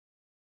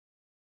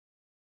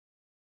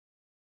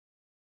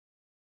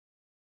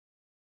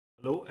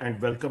Hello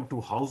and welcome to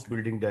House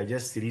Building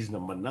Digest series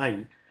number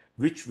 9,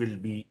 which will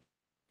be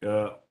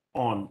uh,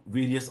 on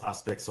various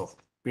aspects of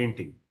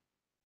painting.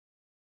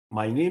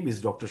 My name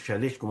is Dr.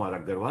 Shailesh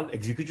Agrawal,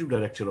 Executive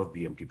Director of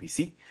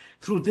BMTPC.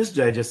 Through this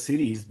digest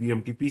series,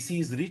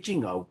 BMTPC is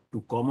reaching out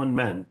to common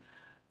man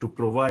to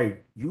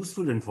provide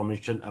useful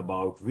information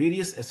about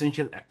various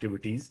essential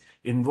activities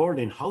involved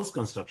in house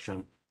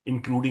construction,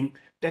 including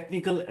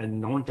technical and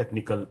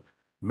non-technical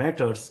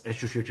matters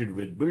associated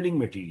with building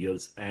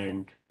materials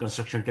and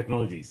construction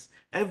technologies.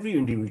 Every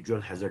individual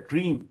has a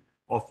dream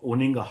of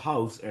owning a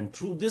house, and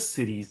through this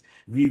series,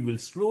 we will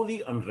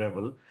slowly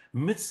unravel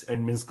myths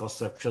and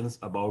misconceptions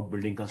about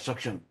building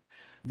construction.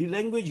 The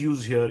language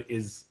used here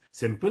is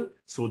simple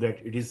so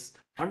that it is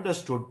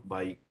understood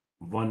by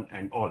one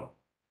and all.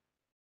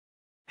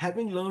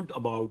 Having learned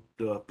about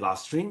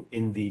plastering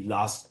in the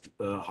last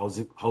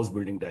house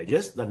building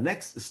digest, the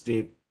next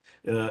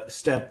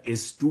step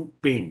is to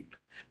paint.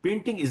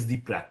 Painting is the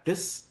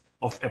practice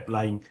of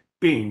applying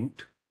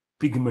paint,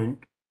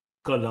 pigment,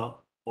 color,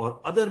 or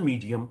other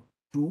medium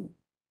to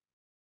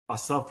a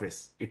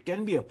surface. It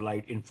can be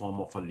applied in form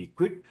of a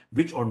liquid,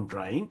 which on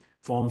drying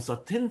forms a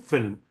thin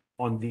film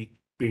on the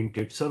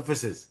painted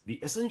surfaces. The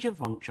essential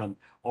function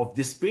of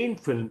this paint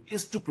film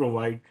is to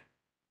provide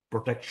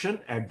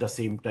protection at the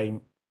same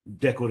time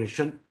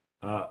decoration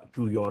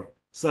to your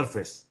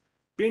surface.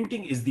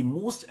 Painting is the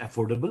most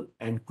affordable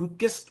and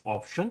quickest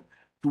option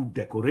to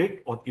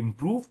decorate or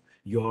improve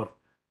your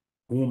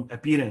home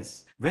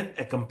appearance. When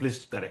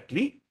accomplished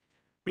correctly,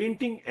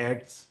 painting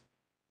adds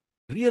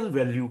real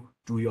value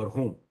to your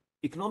home.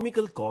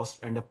 Economical cost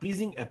and a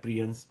pleasing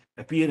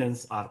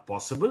appearance are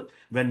possible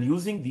when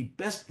using the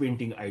best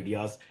painting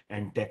ideas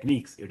and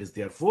techniques. It is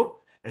therefore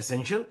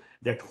essential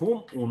that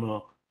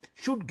homeowner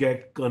should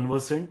get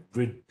conversant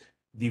with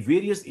the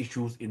various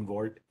issues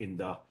involved in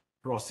the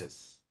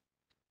process.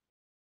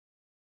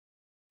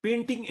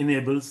 Painting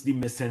enables the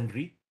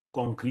masonry,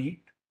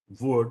 concrete,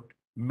 wood,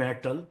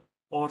 metal,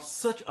 or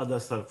such other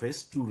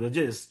surface to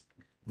resist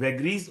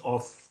vagaries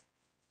of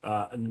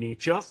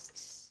nature,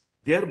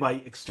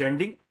 thereby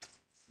extending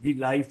the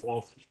life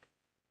of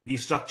the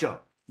structure.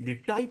 The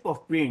type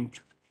of paint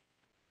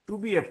to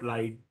be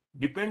applied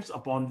depends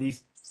upon the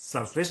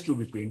surface to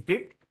be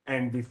painted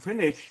and the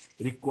finish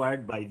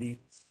required by the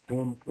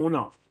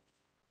homeowner.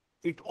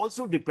 It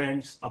also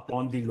depends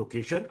upon the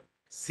location,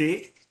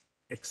 say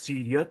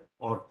exterior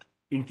or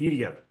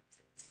interior.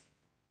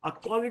 A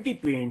quality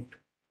paint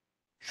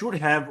should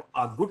have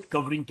a good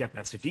covering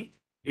capacity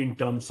in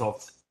terms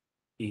of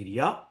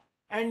area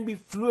and be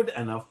fluid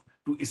enough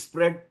to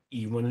spread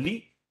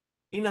evenly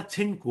in a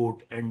thin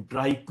coat and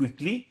dry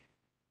quickly,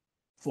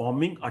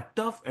 forming a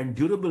tough and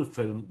durable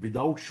film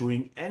without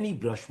showing any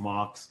brush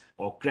marks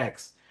or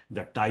cracks.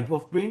 The type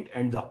of paint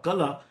and the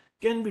color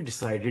can be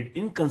decided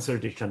in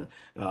consultation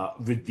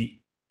with the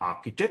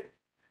architect.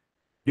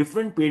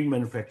 Different paint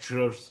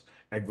manufacturers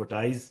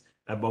advertise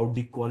about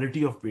the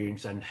quality of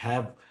paints and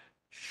have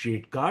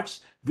shade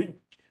cards.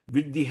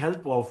 With the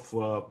help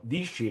of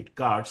these shade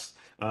cards,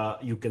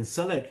 you can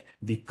select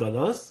the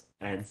colors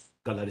and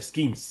color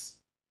schemes.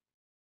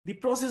 The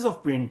process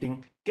of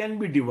painting can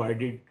be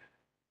divided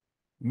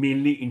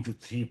mainly into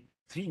three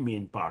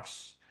main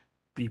parts: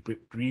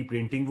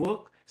 pre-painting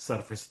work,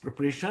 surface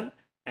preparation,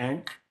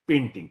 and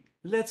painting.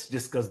 Let's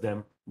discuss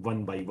them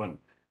one by one.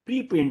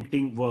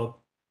 Pre-painting work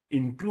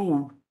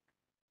include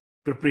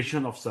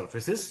preparation of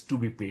surfaces to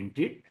be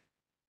painted,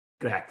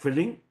 crack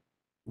filling,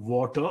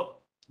 water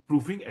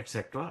proofing,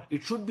 etc.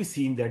 It should be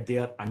seen that they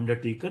are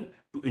undertaken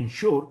to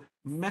ensure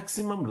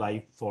maximum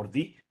life for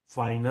the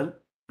final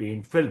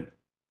paint film.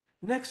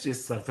 Next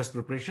is surface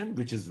preparation,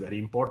 which is very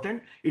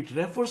important. It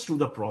refers to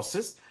the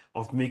process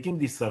of making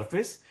the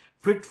surface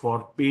fit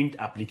for paint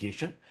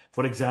application.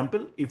 For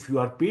example, if you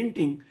are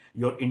painting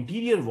your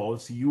interior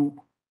walls, you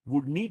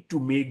would need to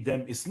make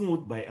them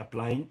smooth by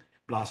applying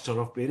plaster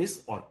of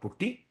Paris or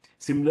putty.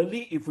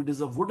 Similarly, if it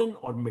is a wooden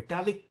or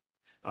metallic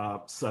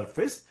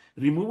surface,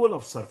 removal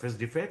of surface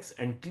defects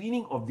and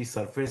cleaning of the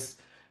surface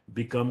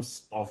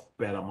becomes of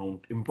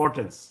paramount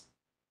importance.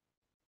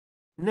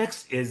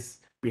 Next is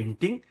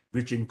painting,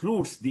 which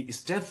includes the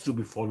steps to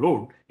be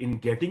followed in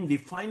getting the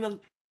final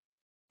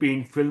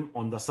paint film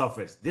on the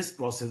surface. This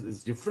process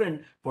is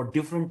different for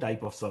different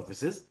type of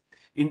surfaces.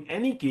 In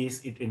any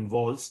case, it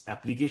involves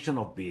application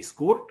of base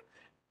coat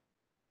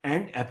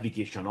and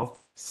application of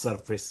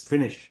surface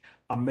finish.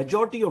 A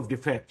majority of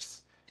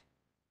defects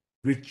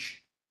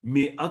which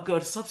may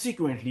occur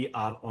subsequently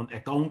are on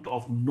account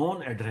of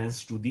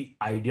non-adherence to the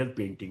ideal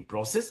painting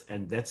process,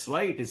 and that's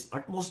why it is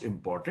utmost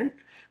important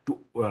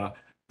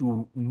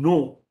to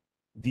know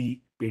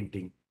the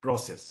painting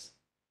process.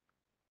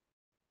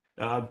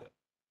 Uh,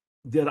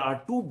 there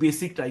are two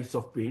basic types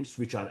of paints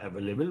which are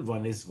available.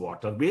 One is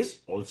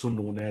water-based, also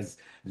known as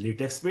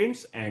latex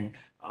paints, and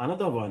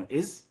another one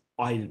is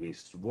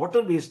oil-based.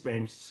 Water-based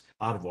paints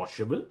are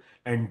washable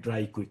and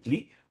dry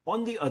quickly.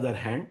 On the other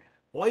hand,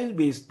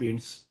 oil-based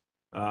paints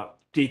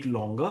take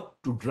longer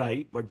to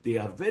dry, but they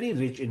are very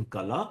rich in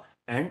color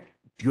and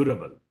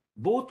durable.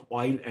 Both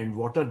oil and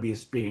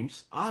water-based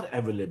paints are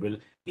available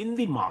in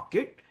the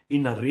market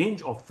in a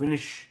range of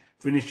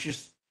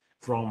finishes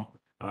from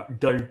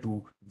dull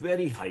to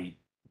very high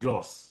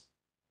gloss.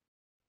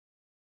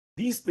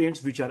 These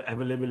paints which are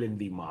available in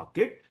the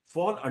market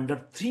fall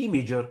under three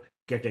major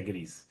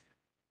categories: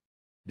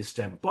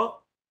 distemper,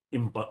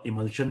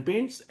 emulsion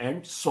paints,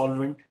 and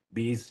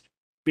solvent-based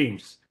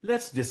paints.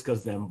 Let's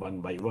discuss them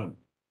one by one.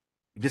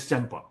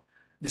 Distemper.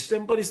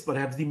 Distemper is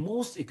perhaps the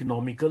most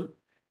economical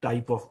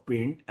type of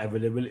paint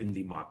available in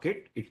the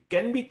market. It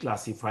can be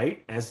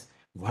classified as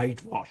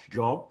whitewash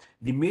job.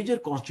 The major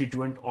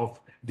constituent of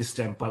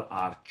distemper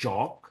are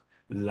chalk,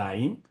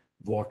 lime,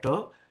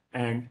 water,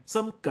 and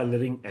some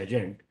coloring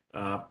agent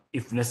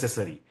if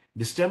necessary.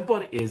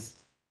 Distemper is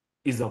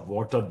a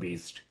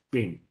water-based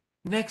paint.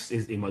 Next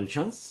is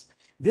emulsions.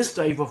 This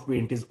type of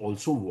paint is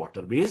also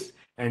water-based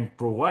and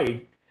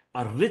provide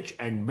a rich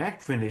and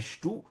matte finish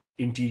to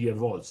interior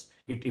walls.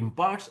 It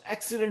imparts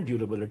excellent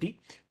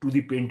durability to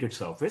the painted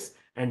surface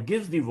and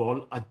gives the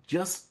wall a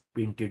just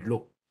painted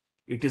look.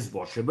 It is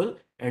washable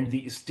and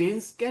the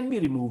stains can be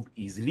removed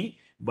easily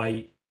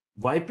by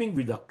wiping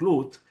with a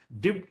cloth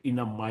dipped in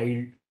a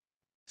mild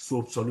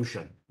soap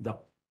solution. The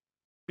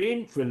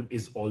paint film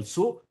is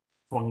also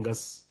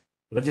fungus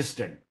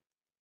resistant.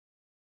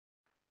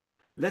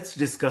 Let's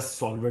discuss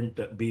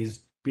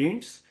solvent-based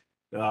paints.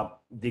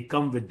 They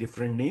come with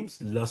different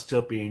names: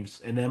 luster paints,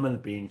 enamel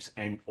paints,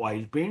 and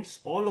oil paints.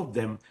 All of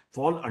them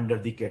fall under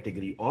the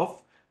category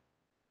of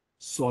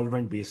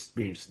solvent-based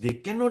paints. They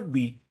cannot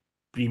be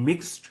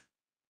premixed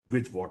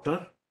with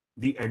water.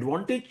 The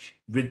advantage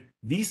with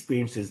these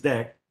paints is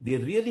that they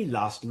really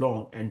last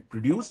long and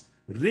produce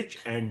rich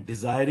and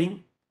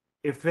desiring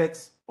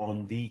effects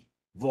on the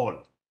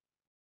wall.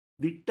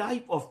 The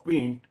type of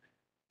paint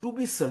to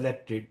be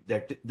selected,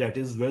 that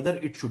is whether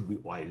it should be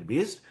oil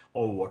based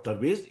or water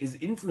based, is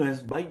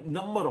influenced by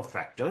number of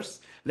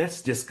factors.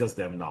 Let's discuss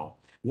them now.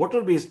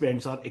 Water based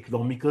paints are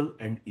economical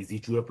and easy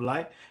to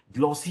apply.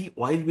 Glossy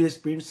oil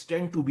based paints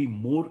tend to be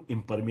more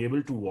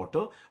impermeable to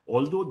water,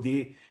 although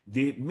they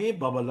may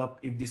bubble up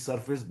if the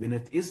surface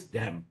beneath is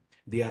damp.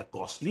 They are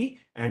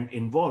costly and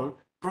involve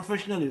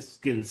professional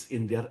skills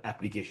in their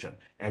application.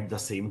 At the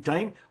same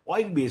time,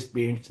 oil based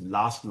paints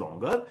last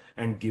longer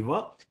and give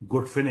a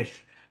good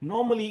finish.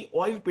 Normally,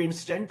 oil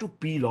paints tend to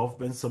peel off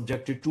when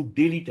subjected to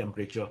daily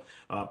temperature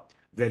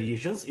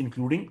variations,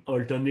 including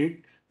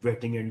alternate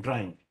wetting and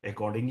drying.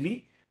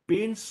 Accordingly,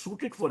 paints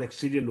suited for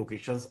exterior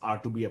locations are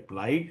to be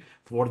applied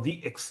for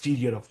the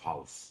exterior of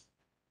house.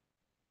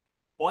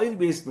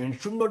 Oil-based paint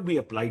should not be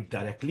applied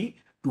directly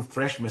to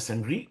fresh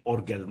masonry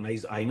or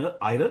galvanized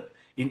iron.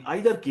 In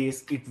either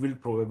case, it will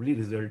probably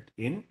result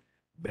in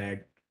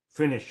bad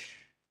finish.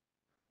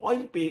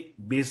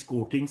 Oil-based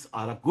coatings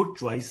are a good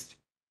choice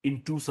in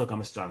two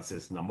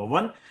circumstances. Number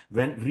one,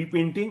 when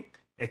repainting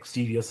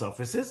exterior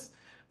surfaces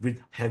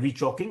with heavy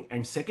chalking,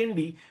 and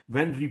secondly,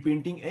 when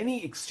repainting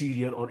any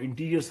exterior or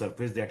interior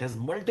surface that has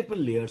multiple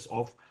layers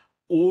of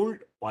old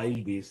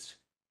oil-based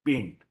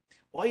paint.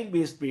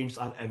 Oil-based paints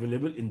are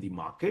available in the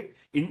market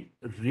in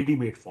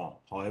ready-made form.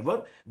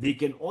 However, they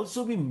can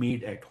also be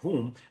made at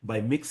home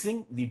by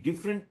mixing the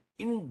different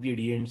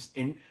ingredients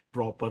in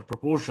proper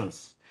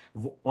proportions.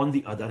 On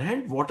the other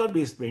hand,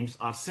 water-based paints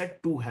are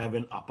said to have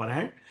an upper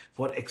hand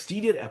for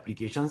exterior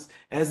applications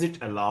as it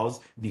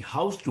allows the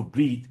house to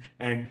breathe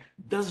and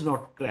does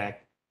not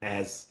crack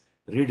as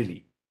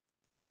readily.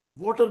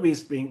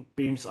 Water-based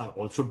paints are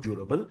also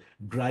durable,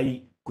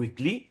 dry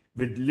quickly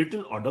with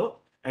little odor,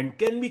 and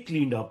can be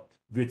cleaned up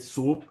with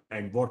soap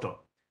and water.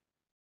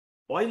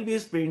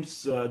 Oil-based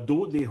paints,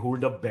 though they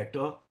hold up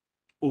better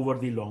over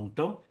the long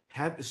term,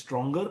 have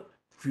stronger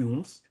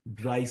fumes,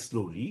 dry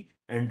slowly,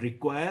 and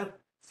require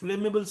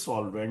flammable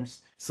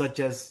solvents such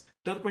as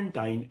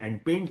turpentine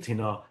and paint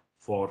thinner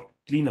for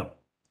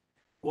cleanup.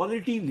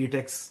 Quality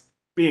latex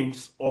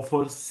paints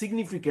offer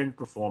significant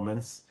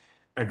performance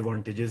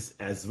advantages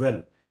as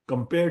well.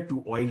 Compared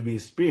to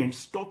oil-based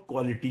paints, top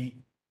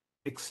quality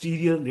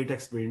exterior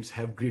latex paints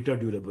have greater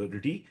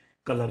durability,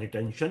 color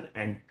retention,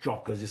 and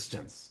chalk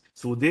resistance.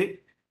 So they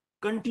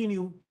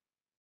continue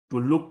to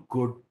look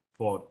good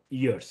for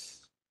years.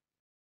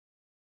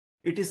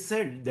 It is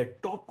said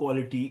that top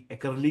quality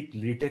acrylic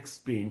latex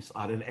paints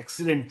are an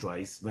excellent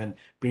choice when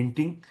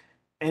painting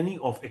any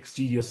of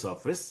exterior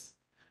surface,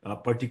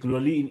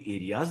 particularly in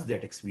areas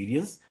that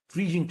experience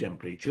freezing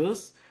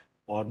temperatures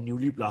or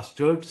newly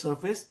plastered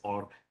surface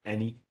or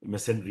any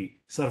masonry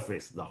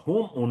surface. The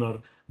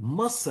homeowner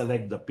must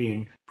select the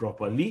paint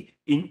properly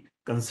in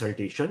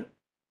consultation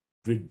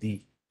with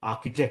the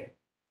architect.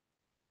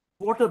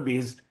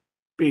 Water-based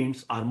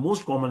paints are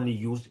most commonly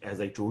used,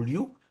 as I told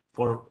you,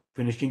 for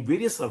finishing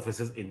various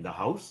surfaces in the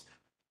house.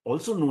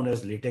 Also known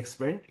as latex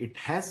paint, it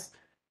has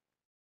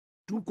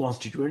two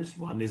constituents.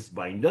 One is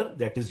binder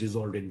that is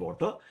dissolved in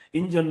water.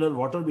 In general,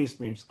 water-based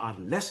paints are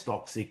less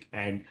toxic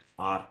and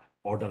are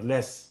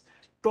odorless.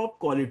 Top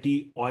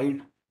quality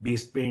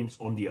oil-based paints,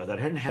 on the other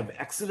hand, have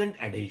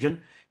excellent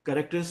adhesion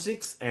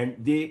characteristics and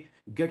they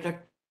get a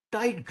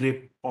tight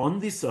grip on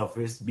the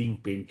surface being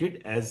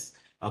painted as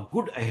A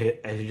good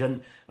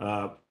adhesion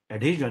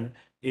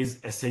is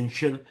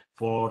essential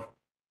for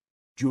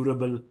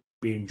durable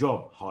paint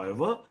job.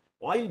 However,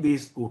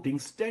 oil-based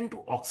coatings tend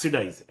to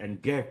oxidize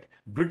and get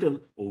brittle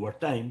over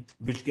time,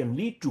 which can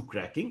lead to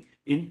cracking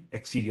in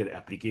exterior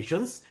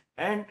applications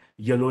and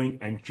yellowing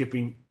and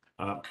chipping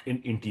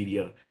in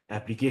interior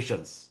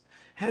applications.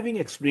 Having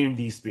explained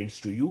these paints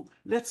to you,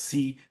 let's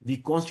see the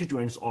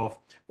constituents of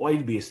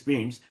oil-based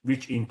paints,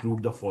 which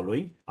include the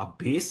following: a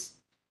base,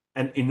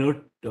 an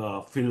inert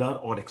filler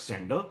or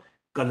extender,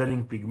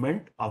 coloring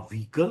pigment, a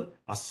vehicle,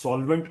 a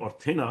solvent or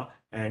thinner,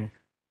 and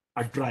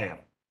a dryer.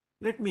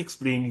 Let me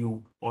explain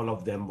you all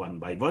of them one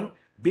by one.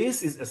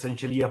 Base is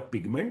essentially a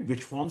pigment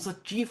which forms a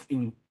chief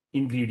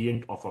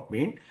ingredient of a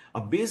paint.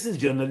 A base is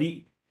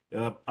generally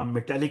a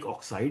metallic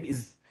oxide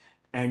is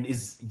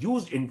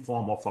used in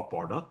form of a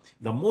powder.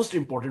 The most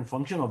important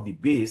function of the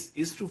base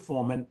is to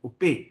form an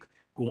opaque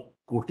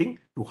coating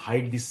to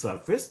hide the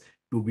surface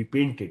to be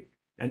painted.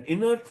 An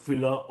inert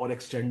filler or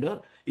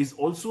extender is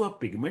also a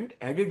pigment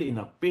added in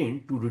a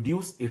paint to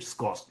reduce its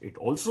cost. It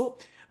also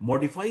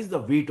modifies the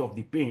weight of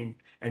the paint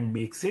and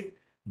makes it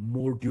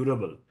more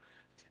durable.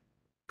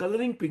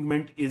 Coloring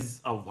pigment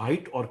is a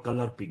white or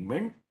color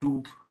pigment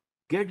to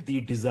get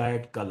the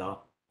desired color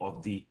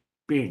of the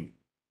paint.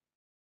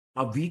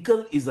 A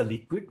vehicle is a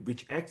liquid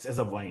which acts as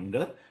a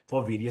binder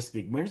for various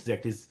pigments,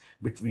 that is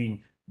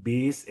between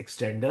base,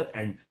 extender,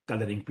 and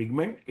coloring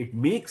pigment. It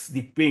makes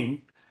the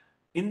paint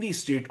in the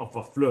state of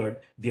a fluid,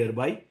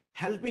 thereby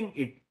helping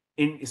it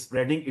in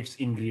spreading its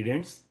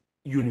ingredients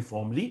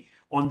uniformly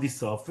on the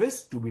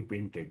surface to be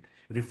painted.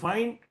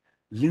 Refined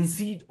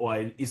linseed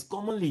oil is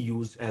commonly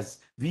used as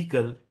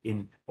vehicle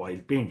in oil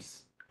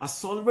paints. A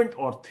solvent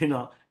or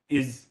thinner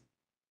is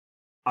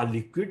a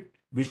liquid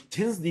which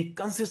thins the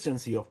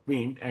consistency of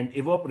paint and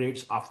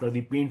evaporates after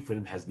the paint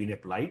film has been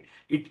applied.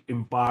 It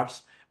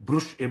imparts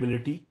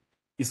brushability,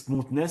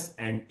 smoothness,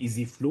 and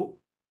easy flow.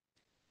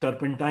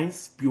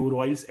 Turpentines, pure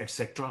oils,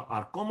 etc.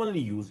 are commonly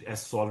used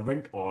as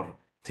solvent or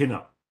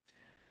thinner.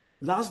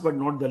 Last but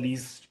not the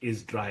least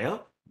is dryer,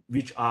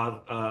 which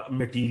are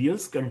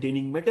materials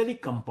containing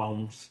metallic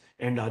compounds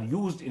and are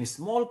used in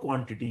small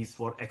quantities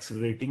for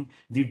accelerating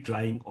the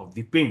drying of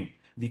the paint.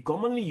 The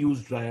commonly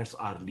used dryers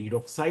are lead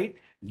oxide,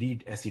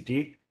 lead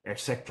acetate,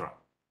 etc.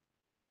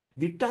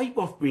 The type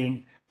of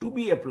paint to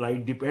be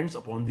applied depends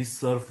upon the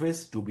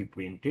surface to be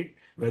painted,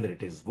 whether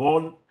it is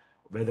wall,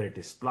 whether it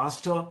is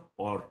plaster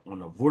or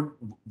on a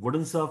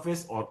wooden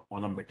surface or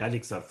on a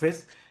metallic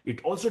surface.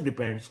 It also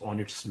depends on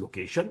its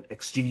location,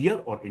 exterior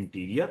or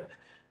interior.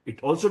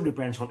 It also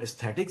depends on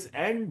aesthetics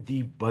and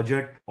the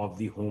budget of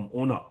the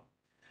homeowner.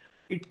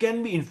 It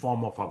can be in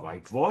form of a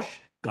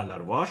whitewash,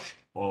 color wash,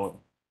 or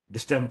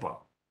distemper.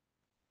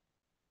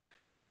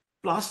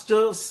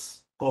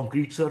 Plasters,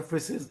 concrete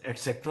surfaces,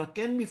 etc.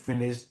 can be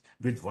finished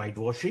with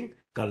whitewashing,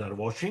 color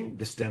washing,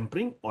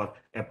 distempering, or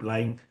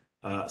applying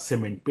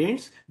cement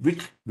paints,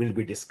 which will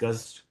be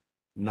discussed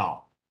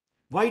now.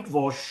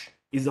 Whitewash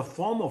is a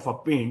form of a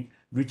paint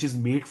which is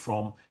made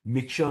from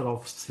mixture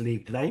of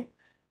slate lime,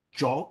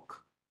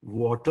 chalk,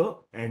 water,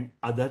 and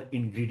other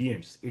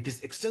ingredients. It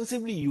is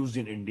extensively used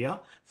in India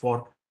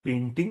for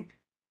painting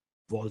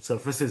wall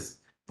surfaces.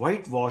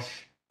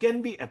 Whitewash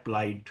can be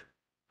applied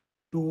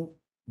to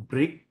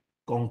brick,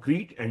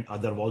 concrete, and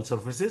other wall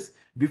surfaces.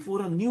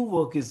 Before a new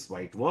work is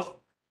whitewashed,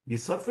 the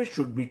surface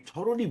should be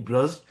thoroughly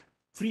brushed,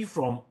 free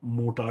from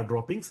mortar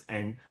droppings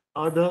and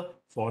other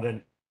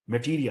foreign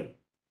material.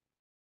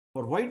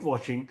 For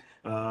whitewashing,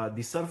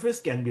 the surface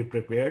can be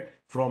prepared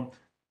from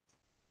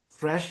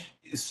fresh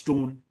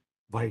stone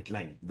white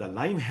lime. The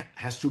lime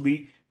has to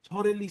be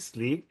thoroughly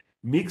slaked,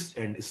 mixed,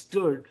 and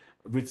stirred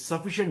with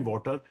sufficient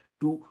water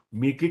to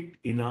make it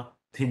in a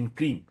thin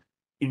cream.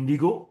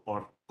 Indigo,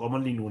 or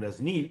commonly known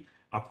as Neil,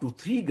 up to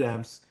 3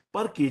 grams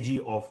per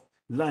kg of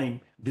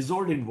lime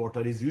dissolved in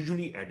water is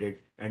usually added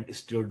and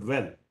stirred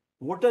well.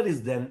 Water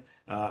is then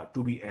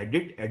to be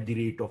added at the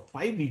rate of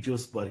 5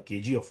 liters per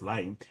kg of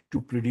lime to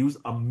produce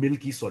a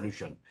milky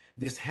solution.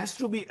 This has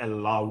to be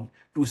allowed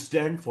to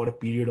stand for a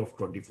period of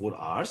 24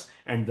 hours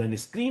and then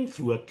screened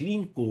through a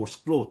clean coarse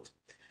cloth.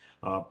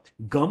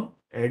 Gum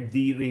at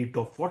the rate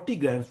of 40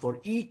 grams for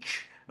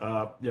each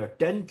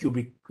 10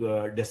 cubic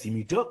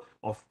decimeter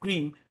of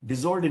cream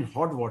dissolved in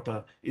hot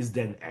water is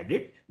then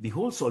added. The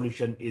whole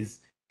solution is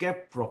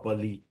kept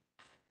properly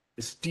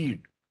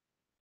stirred.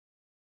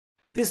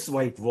 This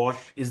whitewash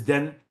is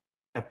then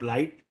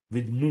applied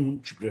with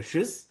moonch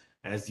brushes,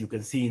 as you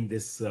can see in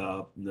this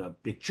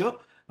picture,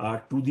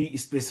 to the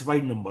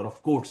specified number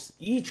of coats.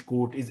 Each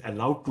coat is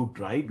allowed to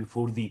dry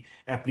before the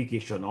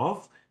application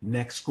of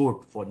next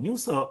coat. For new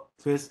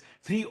surface,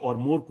 3 or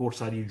more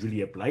coats are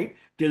usually applied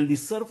till the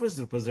surface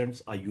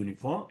represents a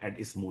uniform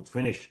and smooth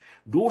finish.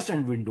 Doors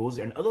and windows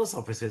and other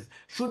surfaces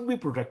should be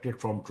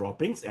protected from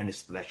droppings and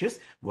splashes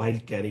while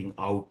carrying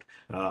out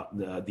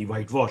the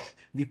whitewash.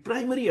 The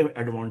primary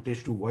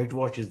advantage to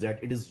whitewash is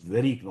that it is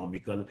very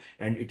economical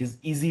and it is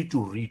easy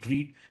to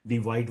retreat the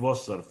whitewash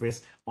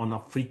surface on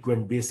a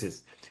frequent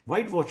basis.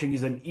 Whitewashing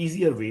is an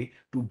easier way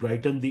to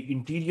brighten the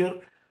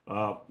interior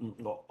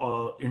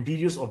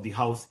interiors of the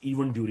house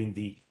even during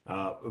the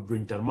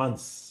winter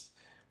months.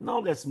 Now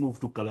let's move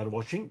to color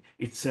washing.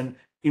 It's an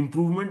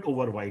improvement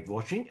over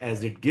whitewashing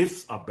as it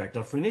gives a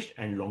better finish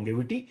and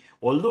longevity,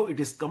 although it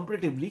is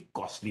comparatively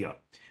costlier.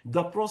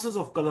 The process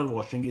of color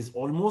washing is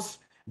almost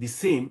the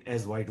same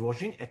as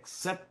whitewashing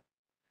except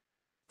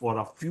for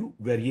a few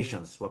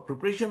variations. For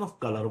preparation of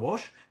color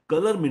wash,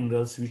 color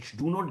minerals which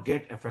do not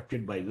get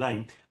affected by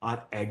lime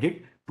are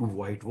added to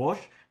whitewash.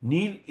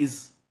 Neil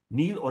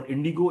or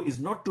indigo is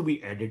not to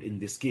be added in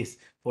this case.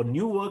 For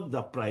new work,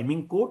 the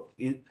priming coat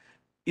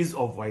is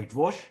of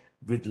whitewash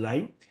with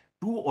lime.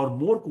 Two or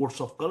more coats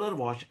of color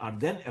wash are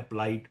then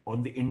applied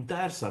on the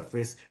entire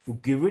surface to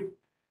give it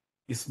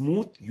a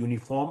smooth,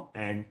 uniform,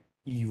 and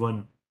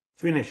even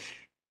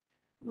finish.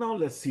 Now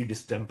let's see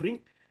distempering.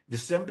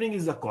 Distempering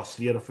is a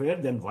costlier affair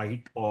than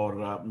white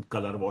or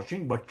color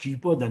washing, but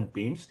cheaper than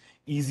paints,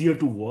 easier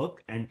to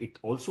work, and it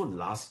also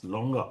lasts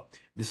longer.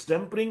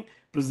 Distempering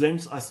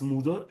presents a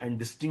smoother and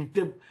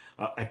distinctive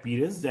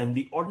appearance than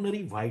the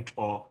ordinary white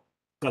or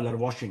color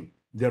washing.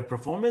 Their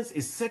performance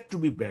is said to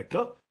be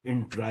better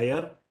in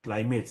drier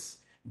climates.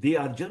 They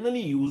are generally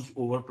used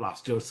over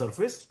plastered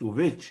surface to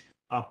which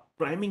a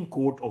priming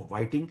coat of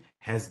whiting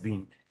has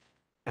been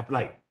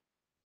applied.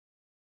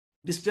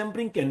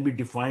 Distempering can be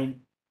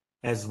defined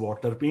as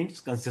water paints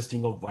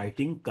consisting of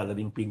whiting,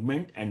 coloring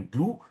pigment, and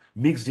glue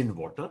mixed in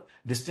water.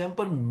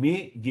 Distemper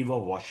may give a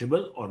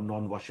washable or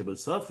non-washable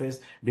surface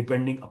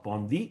depending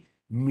upon the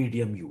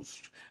medium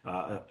used.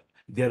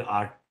 There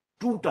are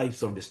two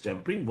types of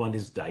distempering. One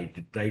is dry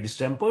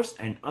distempers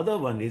and other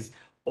one is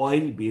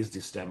oil-based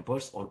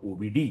distempers or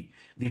OBD.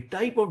 The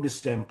type of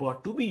distemper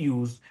to be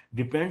used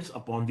depends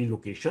upon the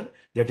location,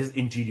 that is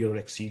interior or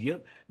exterior.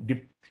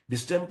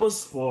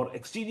 Distempers for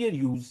exterior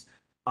use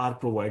are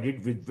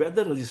provided with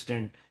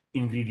weather-resistant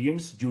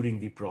ingredients during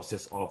the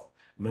process of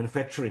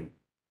manufacturing.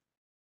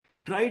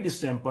 Dry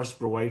distempers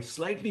provide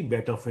slightly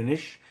better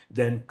finish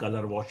than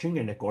color washing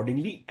and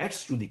accordingly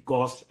adds to the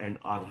cost and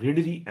are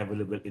readily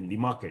available in the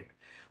market.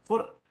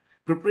 For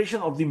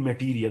preparation of the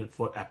material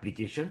for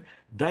application,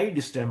 dry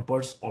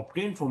distempers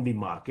obtained from the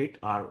market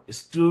are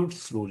stirred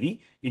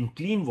slowly in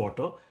clean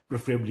water,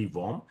 preferably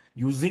warm,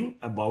 using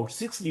about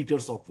 6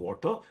 liters of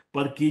water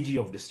per kg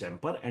of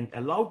distemper and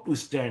allowed to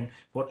stand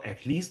for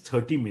at least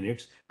 30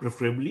 minutes,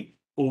 preferably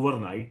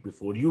overnight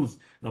before use.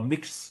 The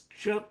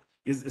mixture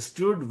is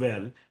stirred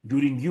well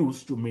during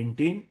use to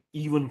maintain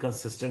even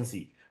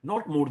consistency.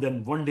 Not more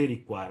than 1 day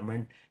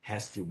requirement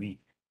has to be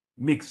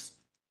mixed.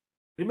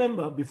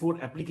 Remember,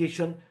 before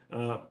application,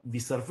 the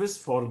surface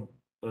for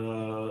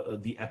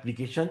the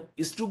application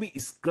is to be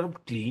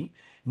scrubbed clean.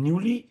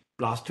 Newly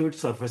plastered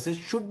surfaces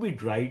should be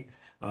dried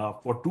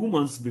for 2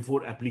 months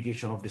before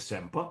application of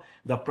distemper.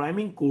 The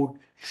priming coat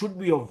should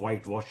be of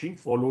whitewashing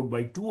followed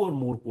by 2 or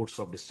more coats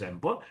of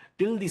distemper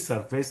till the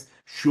surface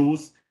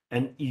shows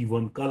an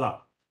even color.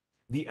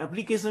 The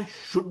application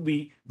should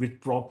be with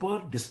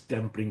proper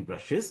distempering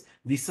brushes.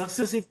 The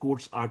successive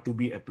coats are to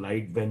be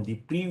applied when the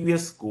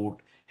previous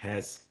coat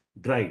has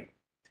dried.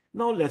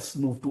 Now let's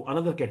move to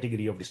another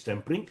category of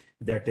distempering,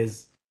 that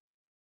is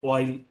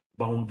oil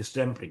bound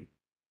distempering.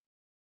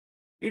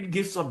 It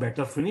gives a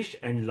better finish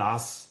and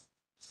lasts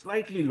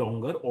slightly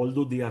longer,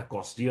 although they are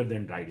costlier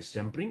than dry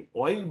distempering.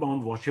 Oil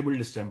bound washable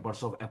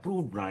distempers of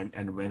approved brand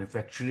and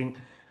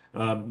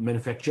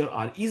manufacture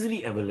are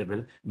easily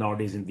available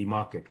nowadays in the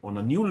market. On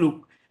a new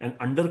look, an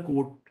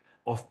undercoat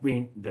of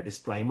paint, that is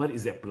primer,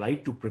 is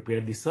applied to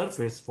prepare the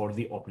surface for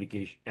the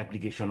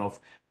application of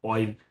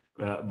oil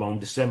bound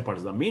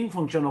distempers. The main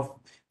function of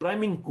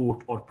priming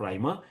coat or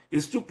primer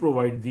is to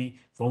provide the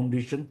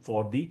foundation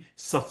for the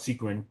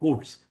subsequent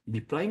coats. The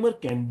primer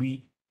can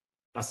be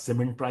a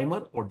cement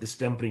primer or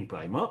distempering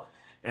primer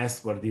as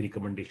per the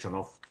recommendation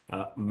of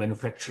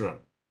manufacturer.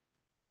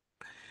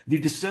 The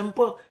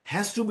distemper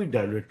has to be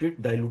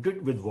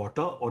diluted with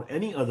water or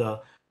any other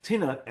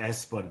thinner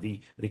as per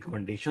the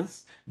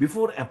recommendations.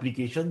 Before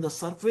application, the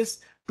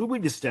surface to be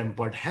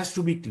distempered has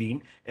to be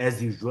cleaned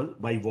as usual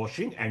by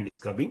washing and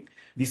scrubbing.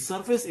 The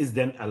surface is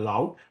then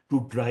allowed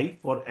to dry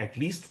for at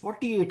least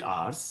 48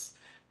 hours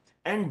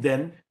and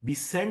then be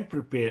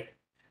sandpapered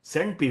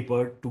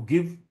to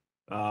give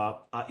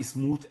a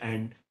smooth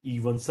and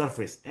even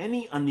surface.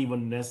 Any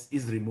unevenness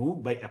is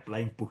removed by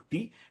applying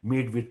putty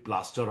made with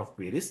plaster of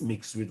Paris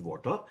mixed with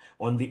water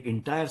on the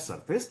entire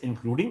surface,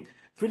 including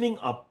filling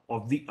up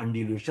of the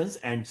undulations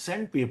and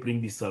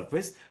sandpapering the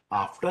surface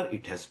after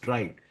it has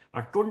dried.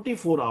 A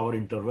 24-hour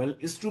interval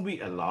is to be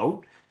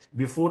allowed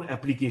before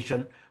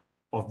application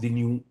of the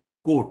new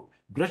coat.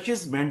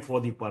 Brushes meant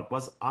for the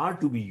purpose are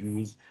to be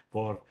used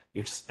for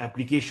its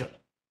application.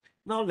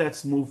 Now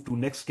let's move to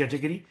next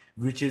category,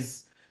 which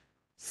is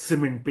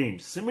cement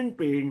paints. Cement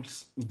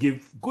paints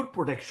give good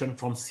protection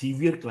from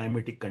severe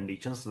climatic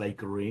conditions like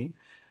rain,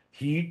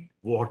 heat,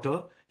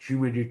 water,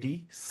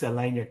 humidity,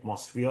 saline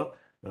atmosphere,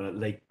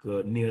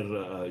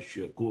 near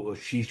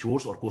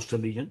seashores or coastal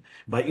region.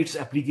 By its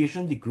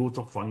application, the growth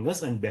of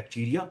fungus and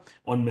bacteria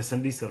on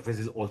masonry surface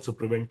is also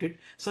prevented.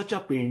 Such a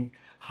paint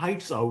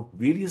hides out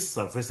various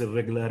surface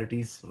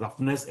irregularities,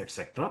 roughness,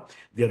 etc.,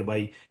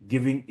 thereby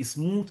giving a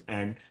smooth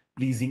and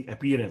pleasing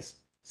appearance.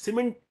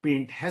 Cement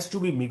paint has to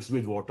be mixed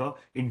with water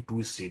in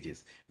two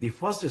stages. The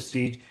first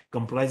stage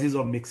comprises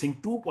of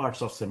mixing two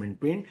parts of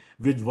cement paint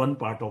with one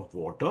part of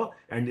water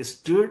and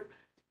stirred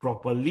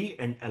properly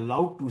and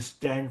allowed to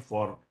stand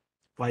for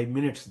 5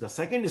 minutes. The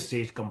second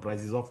stage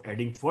comprises of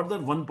adding further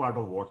one part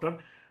of water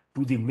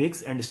to the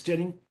mix and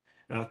stirring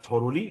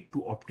thoroughly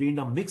to obtain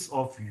a mix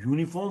of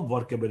uniform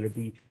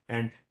workability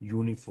and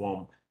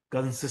uniform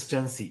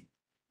consistency.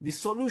 The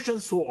solution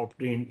so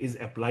obtained is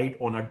applied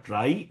on a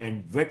dry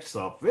and wet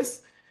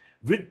surface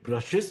with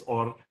brushes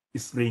or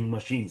spraying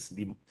machines.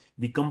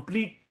 The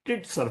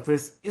completed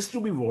surface is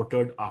to be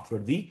watered after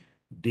the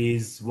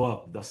day's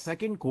work. The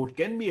second coat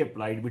can be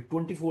applied with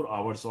 24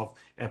 hours of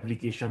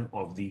application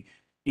of the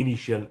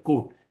initial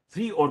coat.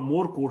 Three or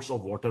more coats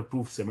of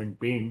waterproof cement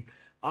paint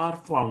are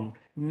found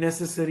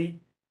necessary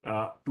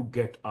to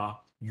get a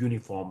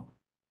uniform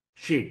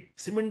shade.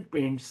 Cement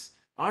paints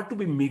are to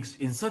be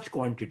mixed in such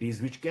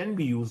quantities which can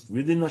be used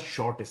within a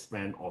short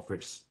span of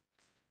its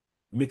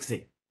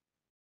mixing.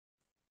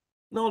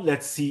 Now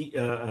let's see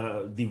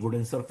the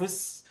wooden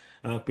surface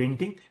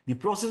painting. The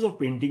process of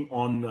painting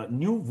on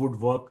new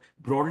woodwork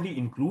broadly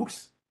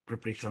includes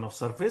preparation of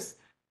surface,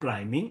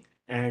 priming,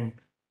 and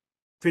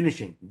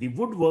finishing. The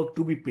woodwork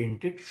to be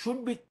painted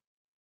should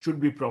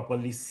be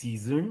properly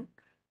seasoned,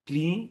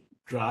 clean,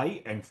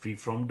 dry, and free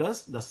from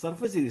dust. The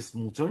surface is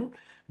smoothened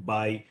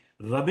by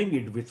rubbing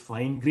it with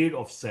fine grade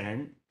of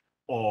sand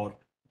or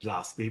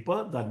glass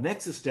paper. The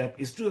next step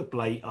is to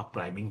apply a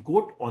priming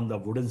coat on the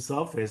wooden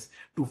surface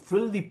to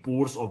fill the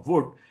pores of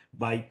wood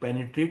by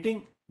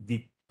penetrating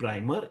the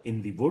primer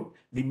in the wood.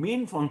 The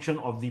main function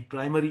of the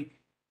priming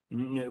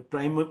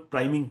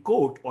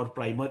coat or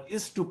primer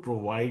is to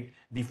provide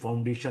the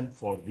foundation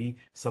for the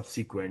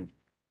subsequent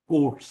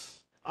coats.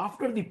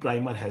 After the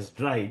primer has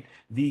dried,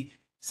 the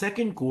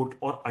second coat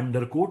or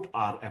undercoat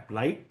are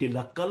applied till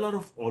a color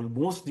of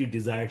almost the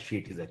desired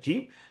shade is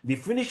achieved. The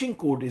finishing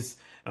coat is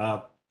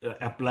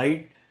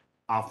applied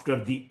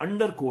after the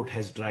undercoat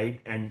has dried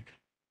and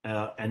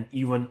an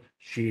even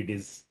shade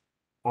is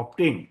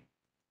obtained.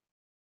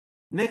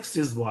 Next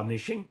is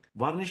varnishing.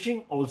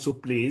 Varnishing also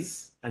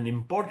plays an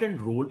important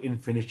role in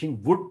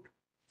finishing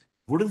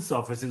wooden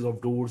surfaces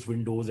of doors,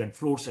 windows, and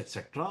floors,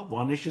 etc.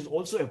 Varnish is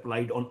also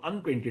applied on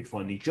unpainted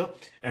furniture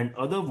and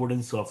other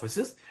wooden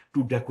surfaces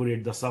to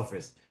decorate the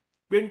surface.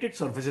 Painted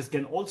surfaces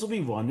can also be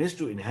varnished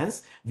to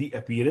enhance the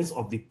appearance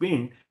of the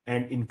paint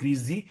and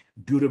increase the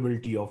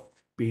durability of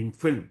paint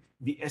film.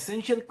 The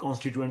essential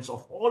constituents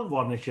of all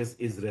varnishes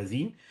is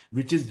resin,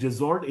 which is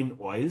dissolved in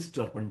oils,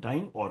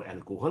 turpentine, or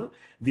alcohol.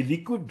 The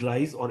liquid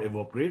dries or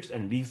evaporates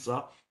and leaves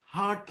a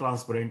hard,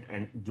 transparent,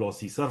 and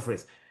glossy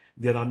surface.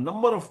 There are a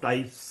number of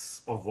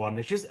types of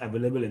varnishes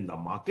available in the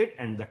market,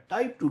 and the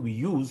type to be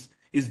used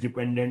is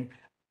dependent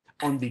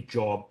on the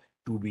job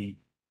to be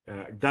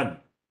done.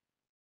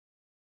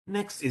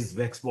 Next is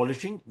wax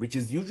polishing, which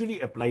is usually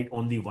applied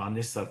on the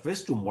varnish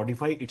surface to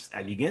modify its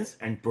elegance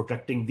and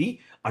protecting the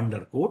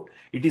undercoat.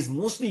 It is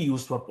mostly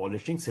used for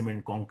polishing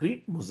cement,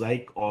 concrete,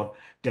 mosaic, or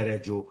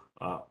terrazzo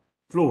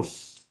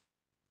floors.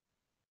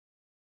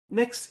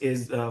 Next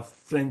is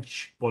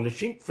French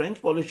polishing. French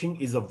polishing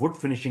is a wood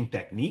finishing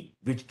technique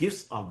which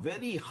gives a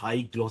very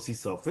high glossy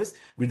surface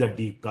with a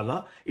deep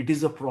color. It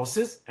is a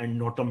process and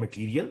not a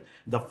material.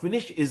 The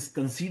finish is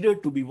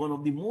considered to be one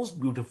of the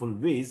most beautiful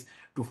ways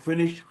to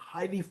finish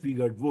highly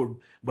figured wood,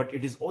 but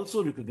it is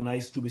also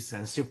recognized to be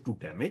sensitive to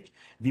damage.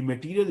 The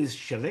material is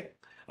shellac,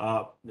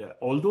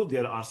 although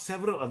there are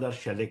several other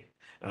shellac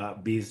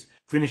based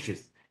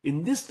finishes.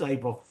 In this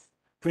type of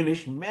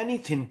finish, many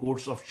thin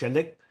coats of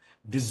shellac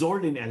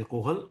dissolved in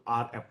alcohol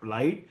are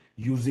applied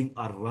using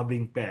a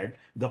rubbing pad.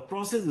 The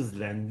process is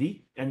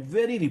lengthy and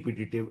very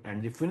repetitive,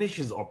 and the finish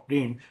is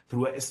obtained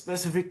through a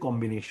specific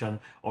combination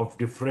of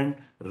different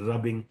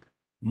rubbing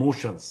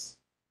motions.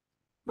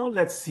 Now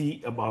let's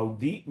see about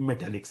the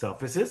metallic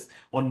surfaces.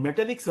 On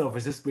metallic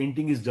surfaces,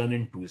 painting is done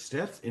in two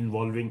steps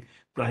involving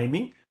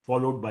priming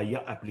followed by a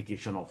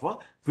application of a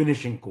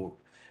finishing coat.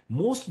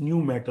 Most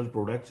new metal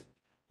products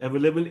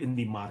available in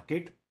the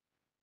market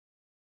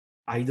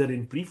either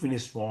in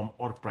pre-finished form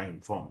or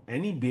primed form.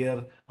 Any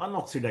bare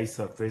unoxidized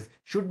surface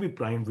should be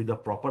primed with a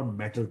proper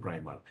metal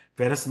primer.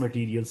 Ferrous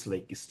materials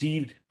like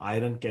steel,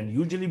 iron can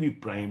usually be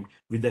primed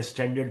with a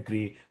standard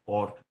gray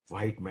or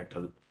white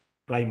metal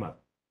primer.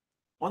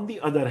 On the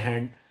other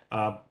hand,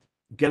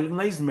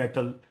 galvanized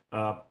metal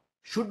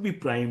should be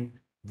primed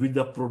with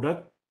a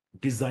product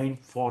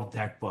designed for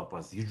that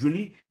purpose.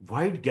 Usually,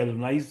 white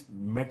galvanized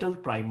metal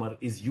primer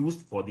is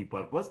used for the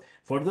purpose.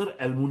 Further,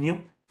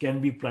 aluminum can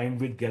be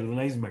primed with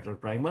galvanized metal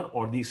primer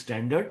or the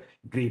standard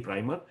gray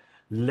primer.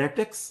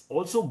 Latex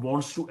also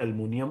bonds to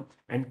aluminum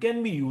and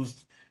can be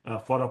used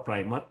for a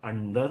primer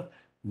under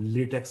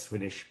latex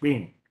finish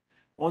paint.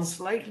 On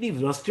slightly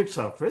rusted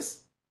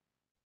surface,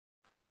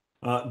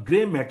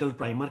 gray metal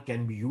primer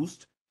can be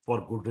used for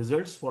good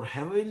results. For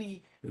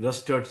heavily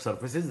rusted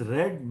surfaces,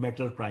 red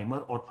metal primer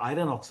or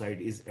iron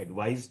oxide is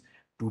advised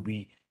to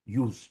be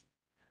used.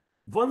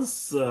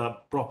 Once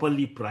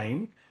properly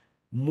primed,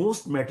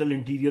 most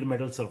interior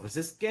metal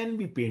surfaces can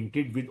be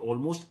painted with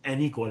almost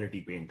any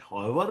quality paint.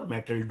 However,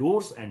 metal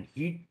doors and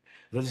heat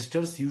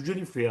resistors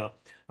usually fare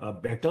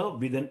better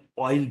with an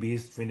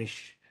oil-based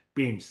finish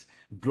paints.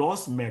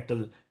 Gloss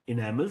metal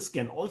enamels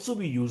can also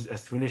be used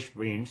as finish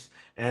paints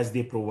as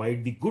they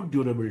provide the good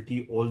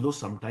durability, although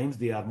sometimes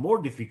they are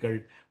more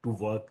difficult to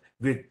work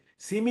with.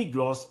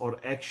 Semi-gloss or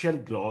eggshell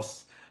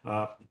gloss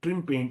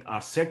trim paint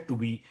are said to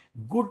be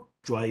good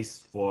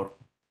choice for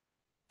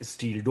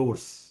steel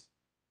doors.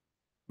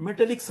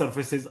 Metallic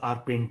surfaces are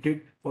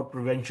painted for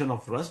prevention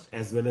of rust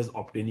as well as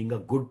obtaining a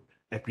good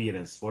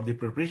appearance. For the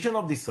preparation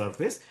of the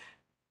surface,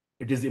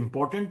 it is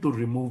important to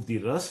remove the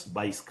rust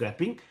by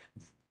scraping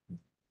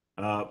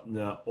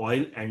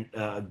oil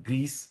and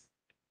grease,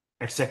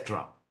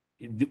 etc.,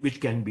 which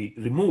can be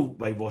removed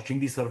by washing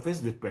the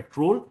surface with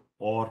petrol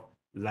or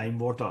lime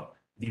water.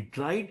 The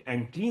dried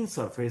and clean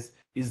surface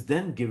is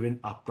then given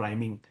a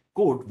priming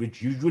coat,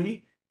 which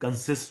usually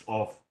consists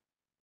of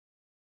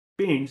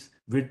paints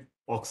with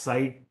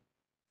oxide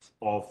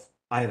of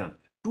iron.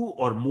 Two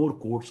or more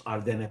coats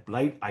are then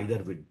applied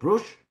either with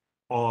brush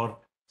or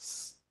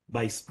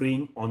by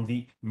spraying on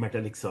the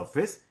metallic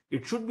surface.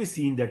 It should be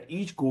seen that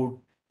each coat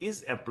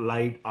is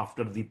applied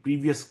after the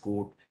previous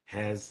coat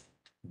has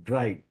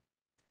dried.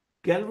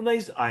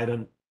 Galvanized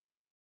iron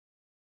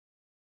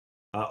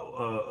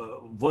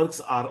works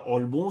are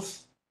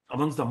almost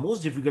amongst the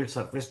most difficult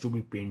surface to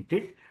be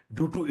painted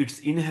due to its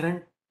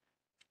inherent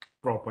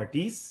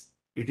properties.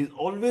 It is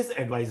always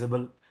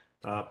advisable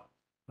uh,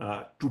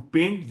 to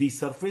paint the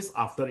surface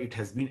after it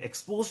has been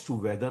exposed to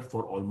weather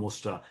for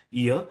almost a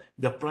year.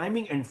 The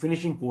priming and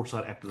finishing coats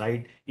are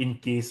applied in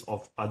case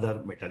of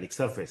other metallic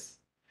surface.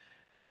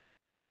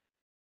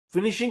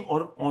 Finishing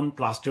or on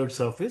plastered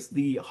surface,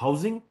 the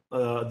house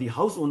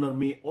owner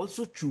may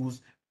also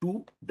choose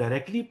to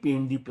directly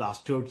paint the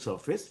plastered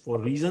surface for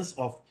reasons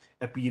of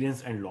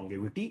appearance and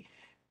longevity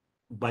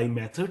by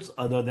methods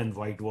other than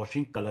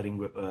whitewashing,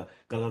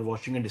 color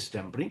washing, and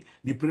stamping.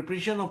 The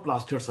preparation of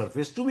plaster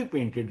surface to be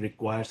painted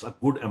requires a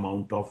good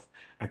amount of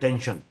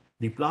attention.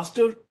 The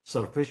plaster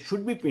surface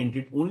should be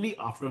painted only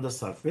after the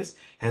surface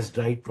has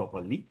dried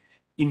properly.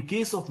 In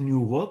case of new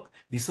work,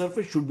 the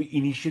surface should be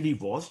initially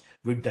washed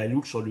with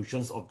dilute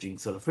solutions of zinc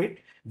sulfate.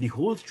 The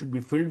holes should be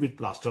filled with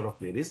plaster of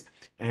Paris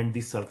and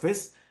the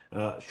surface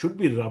should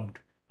be rubbed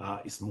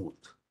smooth.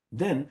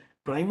 Then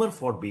primer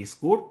for base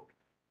coat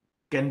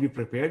can be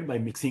prepared by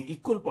mixing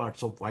equal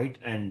parts of white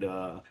and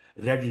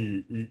red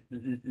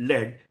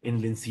lead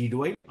in linseed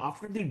oil.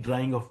 After the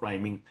drying of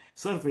priming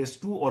surface,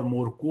 two or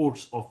more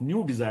coats of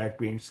new desired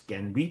paints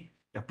can be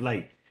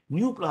applied.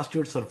 New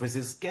plastered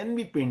surfaces can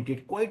be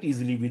painted quite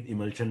easily with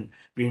emulsion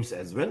paints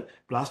as well.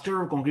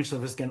 Plaster or concrete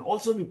surface can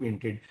also be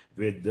painted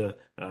with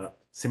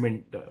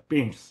cement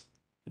paints.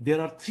 There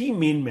are three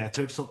main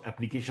methods of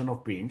application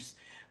of paints.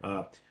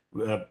 Uh,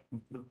 uh,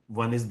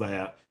 One is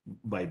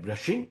by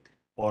brushing,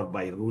 or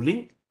by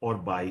rolling, or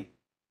by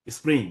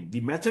spraying. The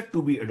method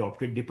to be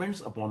adopted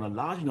depends upon a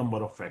large number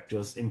of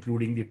factors,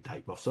 including the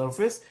type of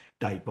surface,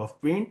 type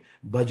of paint,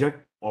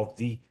 budget of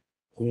the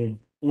home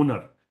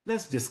owner.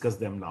 Let's discuss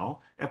them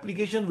now.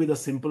 Application with a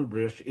simple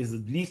brush is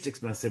the least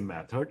expensive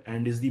method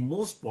and is the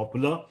most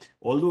popular,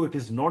 although it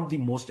is not the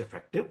most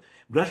effective.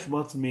 Brush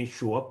marks may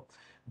show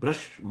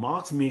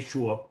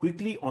up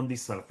quickly on the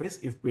surface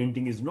if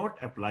painting is not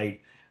applied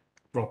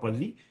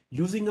properly.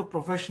 Using a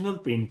professional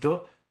painter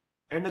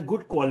and a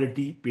good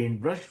quality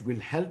paintbrush will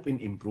help in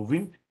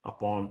improving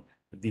upon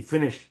the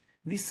finish.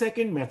 The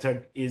second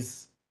method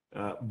is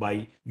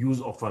by use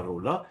of a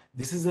roller.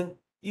 This is an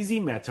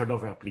easy method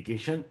of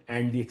application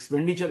and the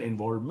expenditure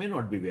involved may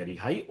not be very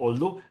high.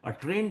 Although a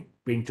trained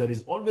painter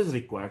is always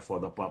required for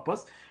the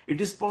purpose, it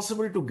is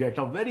possible to get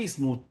a very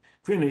smooth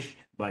finish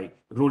by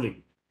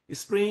rolling.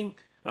 Spraying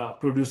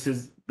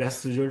produces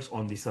best results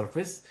on the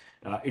surface.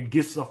 It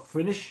gives a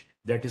finish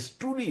that is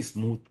truly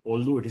smooth,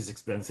 although it is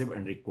expensive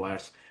and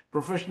requires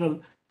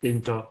professional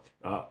painter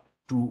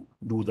to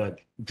do the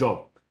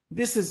job.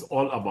 This is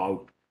all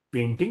about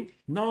painting.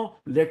 Now,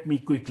 let me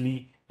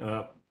quickly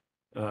uh,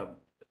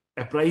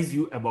 apprise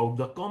you about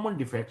the common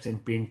defects in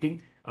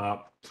painting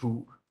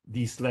through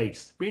these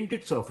slides.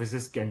 Painted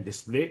surfaces can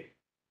display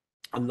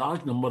a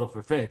large number of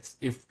effects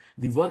if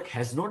the work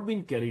has not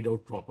been carried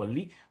out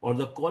properly or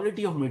the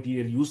quality of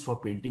material used for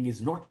painting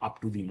is not up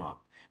to the mark.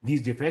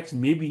 These defects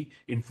may be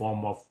in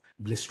form of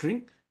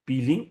blistering,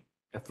 peeling,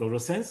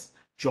 efflorescence,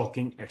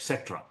 chalking,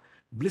 etc.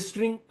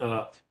 Blistering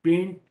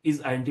paint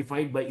is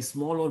identified by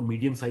small or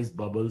medium-sized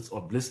bubbles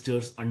or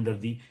blisters under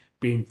the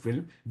paint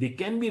film. They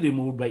can be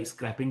removed by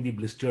scraping the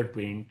blistered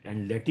paint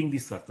and letting the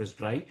surface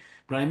dry.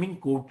 Priming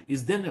coat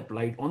is then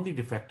applied on the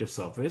defective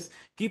surface,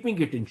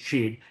 keeping it in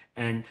shade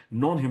and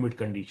non-humid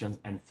conditions,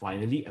 and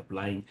finally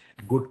applying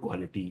good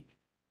quality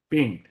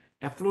paint.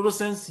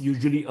 Efflorescence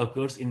usually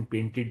occurs in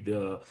painted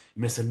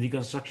masonry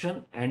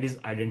construction and is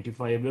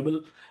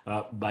identifiable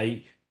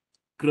by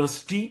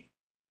crusty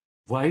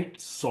white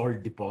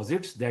salt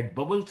deposits that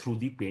bubble through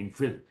the paint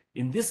film.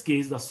 In this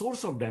case, the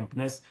source of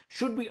dampness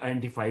should be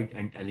identified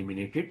and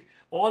eliminated.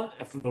 All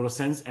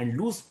efflorescence and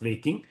loose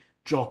flaking,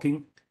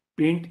 chalking,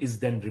 paint is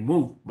then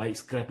removed by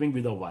scraping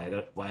with a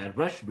wire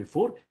brush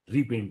before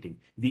repainting.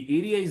 The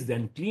area is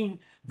then cleaned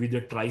with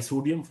a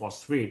trisodium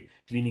phosphate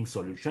cleaning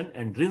solution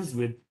and rinsed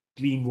with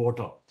clean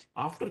water.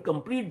 After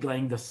complete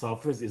drying, the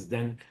surface is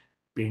then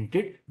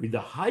painted with a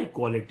high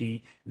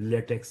quality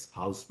latex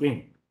house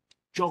paint.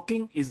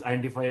 Chalking is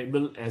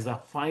identifiable as a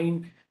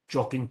fine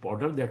chalking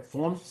powder that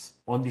forms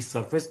on the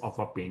surface of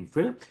a paint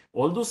film.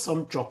 Although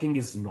some chalking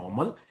is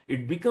normal,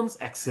 it becomes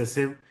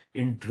excessive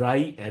in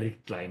dry,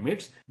 arid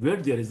climates where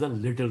there is a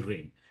little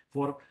rain.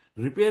 For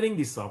repairing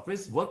the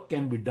surface, work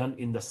can be done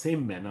in the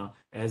same manner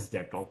as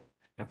that of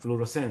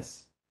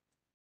efflorescence.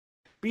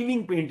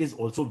 Peeling paint is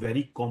also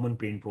very common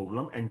paint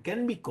problem and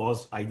can be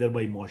caused either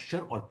by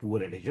moisture or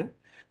poor adhesion.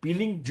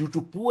 Peeling due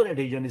to poor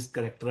adhesion is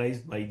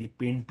characterized by the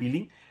paint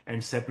peeling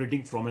and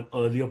separating from an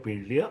earlier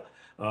paint layer.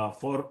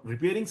 For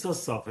repairing such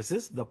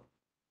surfaces, the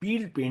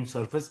peeled paint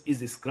surface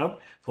is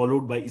scrubbed,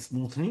 followed by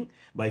smoothing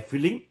by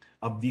filling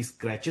up the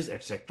scratches,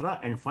 etc.,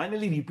 and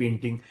finally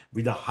repainting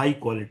with a high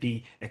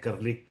quality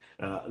acrylic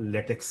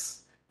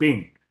latex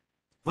paint.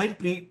 While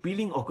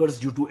peeling occurs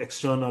due to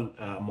external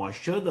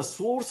moisture, the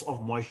source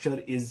of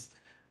moisture is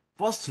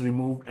first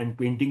removed and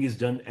painting is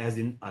done as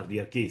in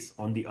earlier case.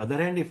 On the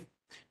other hand, if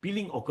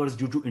peeling occurs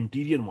due to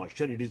interior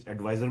moisture, it is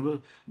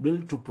advisable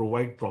to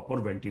provide proper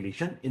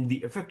ventilation in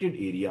the affected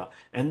area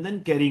and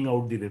then carrying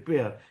out the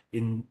repair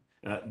in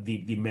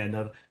the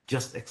manner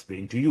just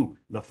explained to you.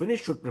 The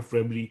finish should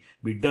preferably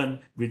be done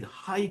with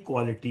high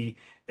quality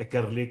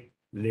acrylic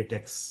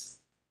latex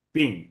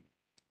paint.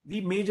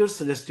 The measures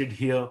suggested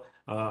here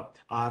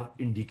are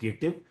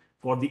indicative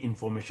for the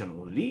information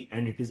only,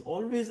 and it is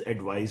always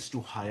advised to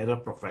hire a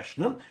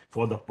professional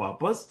for the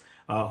purpose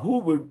who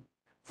would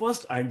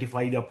first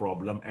identify the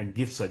problem and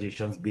give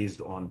suggestions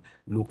based on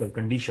local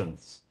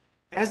conditions.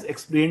 As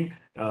explained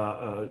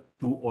to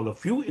all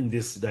of you in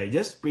this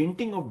digest,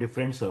 painting of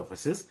different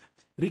surfaces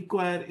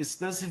require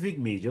specific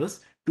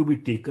measures to be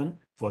taken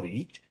for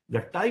each.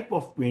 The type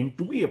of paint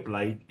to be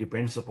applied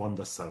depends upon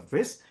the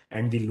surface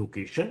and the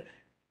location,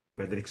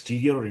 whether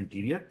exterior or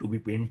interior, to be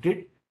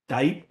painted,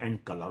 type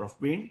and color of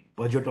paint,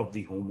 budget of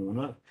the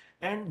homeowner,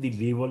 and the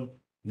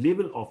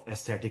level of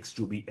aesthetics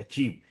to be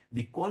achieved.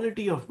 The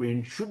quality of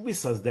paint should be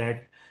such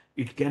that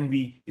it can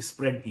be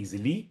spread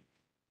easily,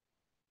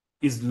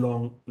 is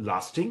long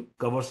lasting,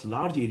 covers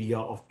large area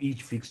of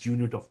each fixed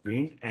unit of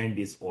paint, and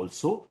is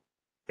also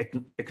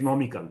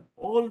economical.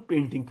 All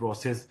painting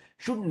process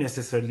should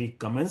necessarily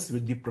commence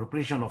with the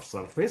preparation of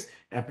surface,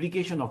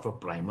 application of a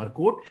primer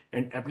coat,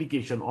 and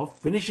application of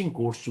finishing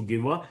coats to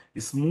give a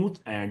smooth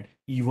and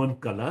even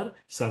color,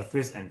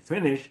 surface and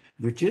finish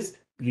which is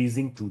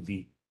pleasing to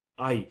the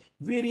eye.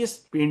 Various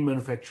paint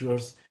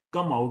manufacturers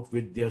come out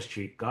with their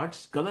shade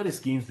cards, color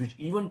schemes which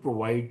even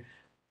provide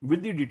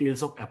with the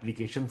details of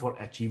application for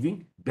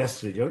achieving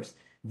best results.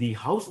 The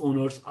house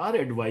owners are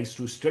advised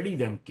to study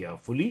them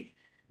carefully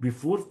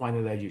before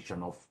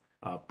finalization of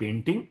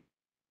painting.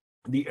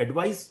 The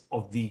advice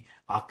of the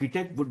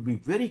architect would be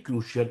very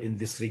crucial in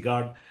this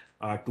regard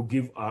to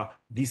give a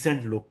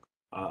decent look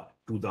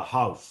to the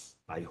house.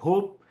 I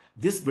hope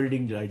this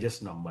building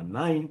digest number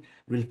 9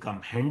 will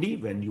come handy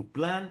when you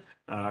plan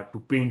to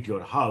paint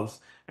your house,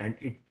 and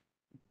it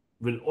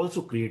will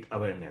also create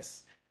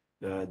awareness.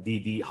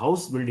 The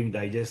House Building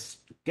Digest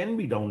can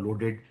be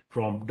downloaded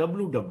from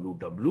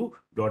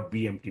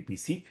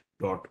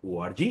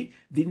www.bmtpc.org.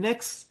 The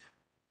next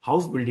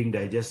House Building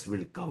Digest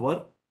will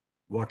cover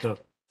water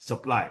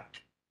supply.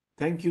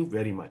 Thank you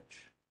very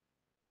much.